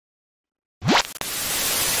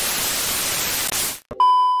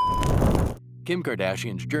Kim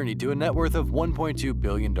Kardashian's journey to a net worth of $1.2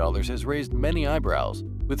 billion has raised many eyebrows,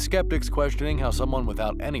 with skeptics questioning how someone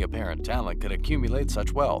without any apparent talent could accumulate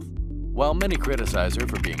such wealth. While many criticize her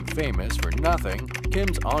for being famous for nothing,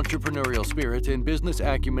 Kim's entrepreneurial spirit and business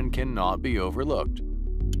acumen cannot be overlooked.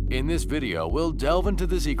 In this video, we'll delve into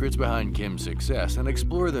the secrets behind Kim's success and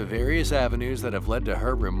explore the various avenues that have led to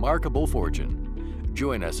her remarkable fortune.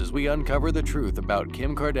 Join us as we uncover the truth about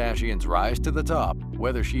Kim Kardashian's rise to the top,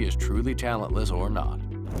 whether she is truly talentless or not.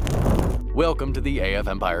 Welcome to the AF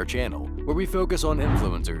Empire channel, where we focus on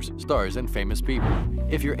influencers, stars, and famous people.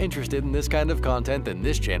 If you're interested in this kind of content, then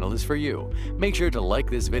this channel is for you. Make sure to like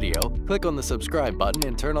this video, click on the subscribe button,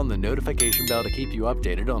 and turn on the notification bell to keep you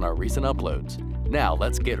updated on our recent uploads. Now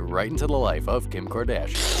let's get right into the life of Kim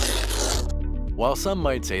Kardashian. While some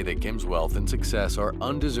might say that Kim's wealth and success are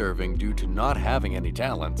undeserving due to not having any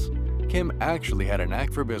talents, Kim actually had a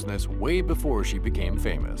knack for business way before she became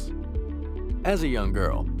famous. As a young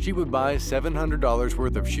girl, she would buy $700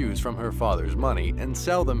 worth of shoes from her father's money and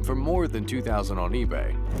sell them for more than $2,000 on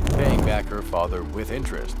eBay, paying back her father with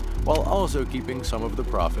interest, while also keeping some of the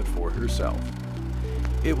profit for herself.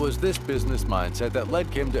 It was this business mindset that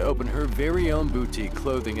led Kim to open her very own boutique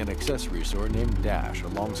clothing and accessory store named Dash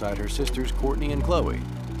alongside her sisters Kourtney and Khloe.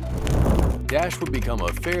 Dash would become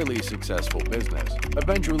a fairly successful business,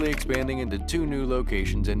 eventually expanding into 2 new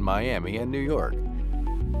locations in Miami and New York.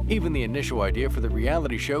 Even the initial idea for the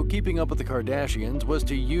reality show Keeping Up with the Kardashians was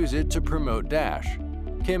to use it to promote Dash.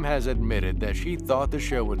 Kim has admitted that she thought the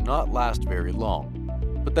show would not last very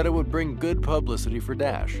long, but that it would bring good publicity for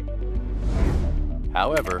Dash.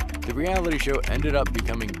 However, the reality show ended up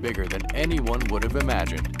becoming bigger than anyone would have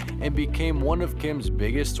imagined and became one of Kim's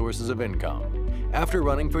biggest sources of income. After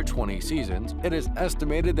running for 20 seasons, it is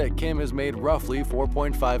estimated that Kim has made roughly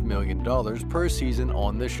 $4.5 million per season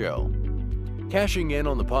on the show. Cashing in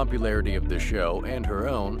on the popularity of the show and her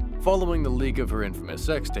own, following the leak of her infamous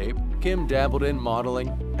sex tape, Kim dabbled in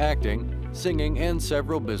modeling, acting, singing, and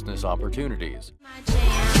several business opportunities.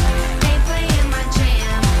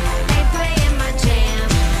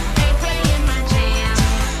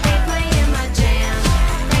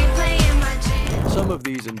 Some of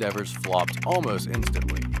these endeavors flopped almost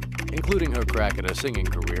instantly, including her crack at a singing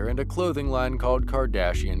career and a clothing line called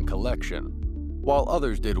Kardashian Collection, while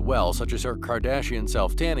others did well, such as her Kardashian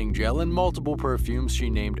self-tanning gel and multiple perfumes she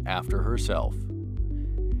named after herself.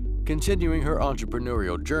 Continuing her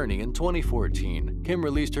entrepreneurial journey, in 2014, Kim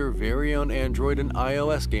released her very own Android and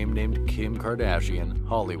iOS game named Kim Kardashian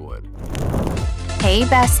Hollywood. Hey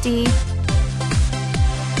bestie,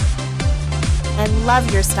 I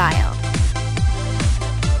love your style.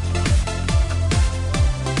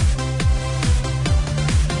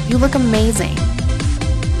 You look amazing.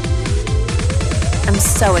 I'm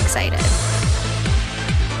so excited.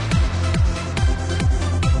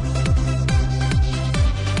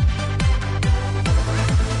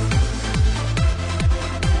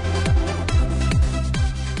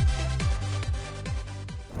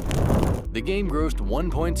 The game grossed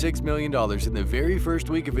 $1.6 million in the very first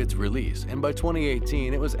week of its release, and by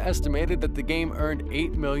 2018 it was estimated that the game earned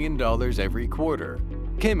 $8 million every quarter.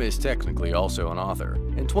 Kim is technically also an author.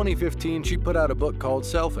 In 2015, she put out a book called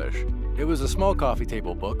Selfish. It was a small coffee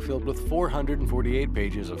table book filled with 448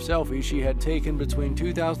 pages of selfies she had taken between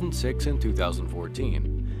 2006 and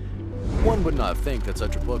 2014. One would not think that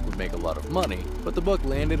such a book would make a lot of money, but the book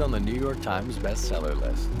landed on the New York Times bestseller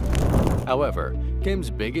list. However,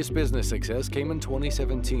 Kim's biggest business success came in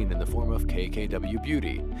 2017 in the form of KKW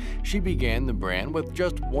Beauty. She began the brand with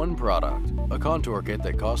just one product, a contour kit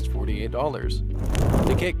that cost $48.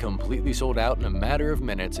 The kit completely sold out in a matter of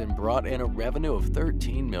minutes and brought in a revenue of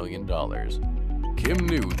 $13 million. Kim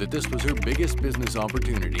knew that this was her biggest business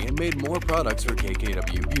opportunity and made more products for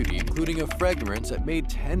KKW Beauty, including a fragrance that made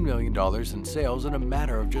 $10 million in sales in a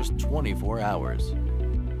matter of just 24 hours.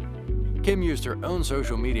 Kim used her own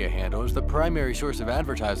social media handle as the primary source of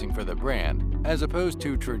advertising for the brand, as opposed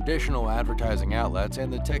to traditional advertising outlets,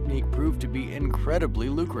 and the technique proved to be incredibly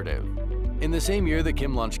lucrative. In the same year that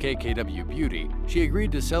Kim launched KKW Beauty, she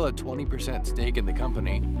agreed to sell a 20% stake in the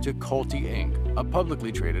company to Kourtney Inc., a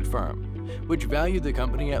publicly traded firm, which valued the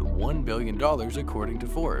company at $1 billion according to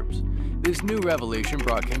Forbes. This new revelation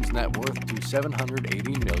brought Kim's net worth to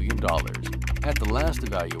 $780 million. At the last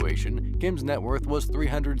evaluation, Kim's net worth was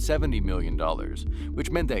 $370 million,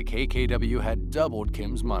 which meant that KKW had doubled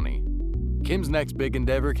Kim's money. Kim's next big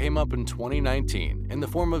endeavor came up in 2019 in the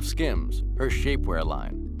form of Skims, her shapewear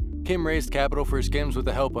line. Kim raised capital for Skims with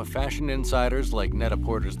the help of fashion insiders like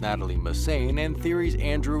Net-a-Porter's Natalie Massane and Theory's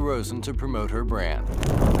Andrew Rosen to promote her brand.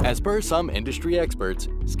 As per some industry experts,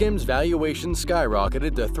 Skims' valuation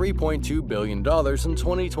skyrocketed to $3.2 billion in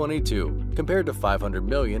 2022, compared to $500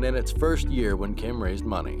 million in its first year when Kim raised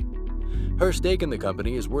money. Her stake in the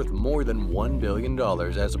company is worth more than $1 billion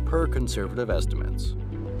as per conservative estimates.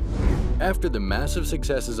 After the massive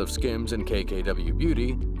successes of Skims and KKW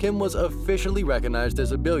Beauty, Kim was officially recognized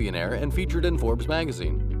as a billionaire and featured in Forbes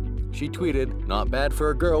magazine. She tweeted, "Not bad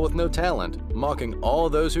for a girl with no talent," mocking all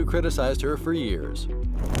those who criticized her for years.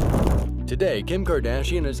 Today, Kim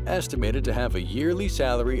Kardashian is estimated to have a yearly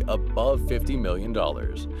salary above $50 million.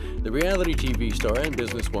 The reality TV star and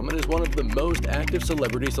businesswoman is one of the most active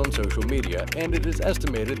celebrities on social media, and it is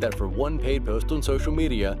estimated that for one paid post on social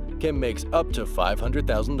media, Kim makes up to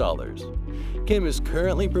 $500,000. Kim is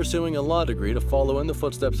currently pursuing a law degree to follow in the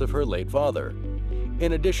footsteps of her late father.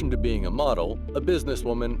 In addition to being a model, a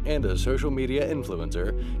businesswoman, and a social media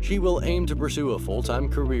influencer, she will aim to pursue a full-time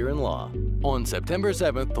career in law. On September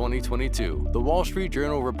 7, 2022, The Wall Street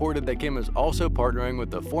Journal reported that Kim is also partnering with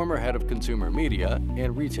the former head of consumer media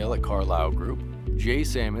and retail at Carlyle Group, Jay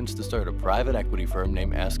Sammons, to start a private equity firm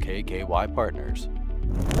named SKKY Partners.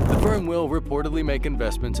 The firm will reportedly make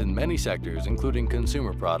investments in many sectors, including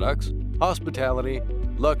consumer products, hospitality,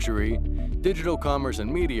 luxury, digital commerce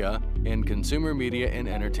and media, and consumer media and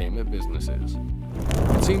entertainment businesses.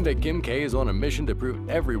 It seemed that Kim K is on a mission to prove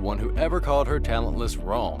everyone who ever called her talentless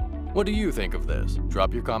wrong. What do you think of this?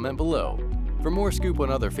 Drop your comment below. For more scoop on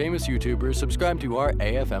other famous YouTubers, subscribe to our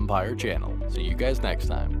AF Empire channel. See you guys next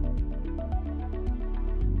time.